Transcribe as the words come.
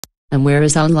And where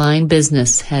is online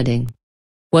business heading?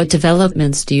 What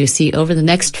developments do you see over the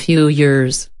next few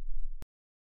years?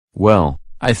 Well,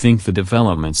 I think the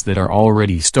developments that are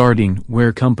already starting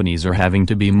where companies are having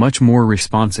to be much more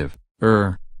responsive,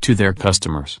 to their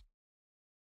customers.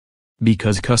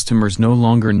 Because customers no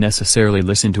longer necessarily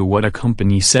listen to what a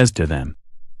company says to them.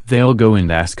 They'll go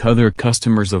and ask other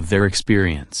customers of their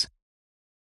experience.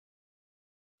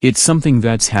 It's something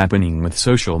that's happening with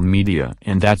social media,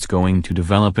 and that's going to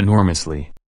develop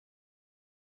enormously.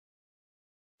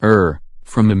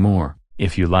 From a more,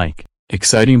 if you like,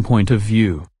 exciting point of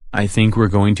view, I think we're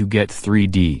going to get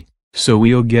 3D, so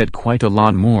we'll get quite a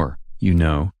lot more,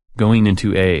 going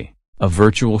into a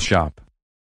virtual shop.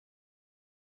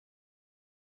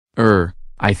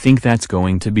 I think that's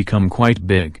going to become quite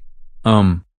big.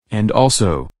 And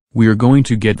also, we're going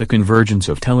to get the convergence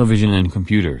of television and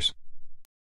computers.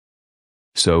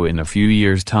 So in a few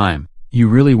years' time, you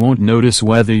really won't notice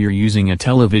whether you're using a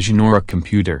television or a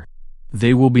computer.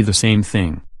 They will be the same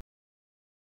thing.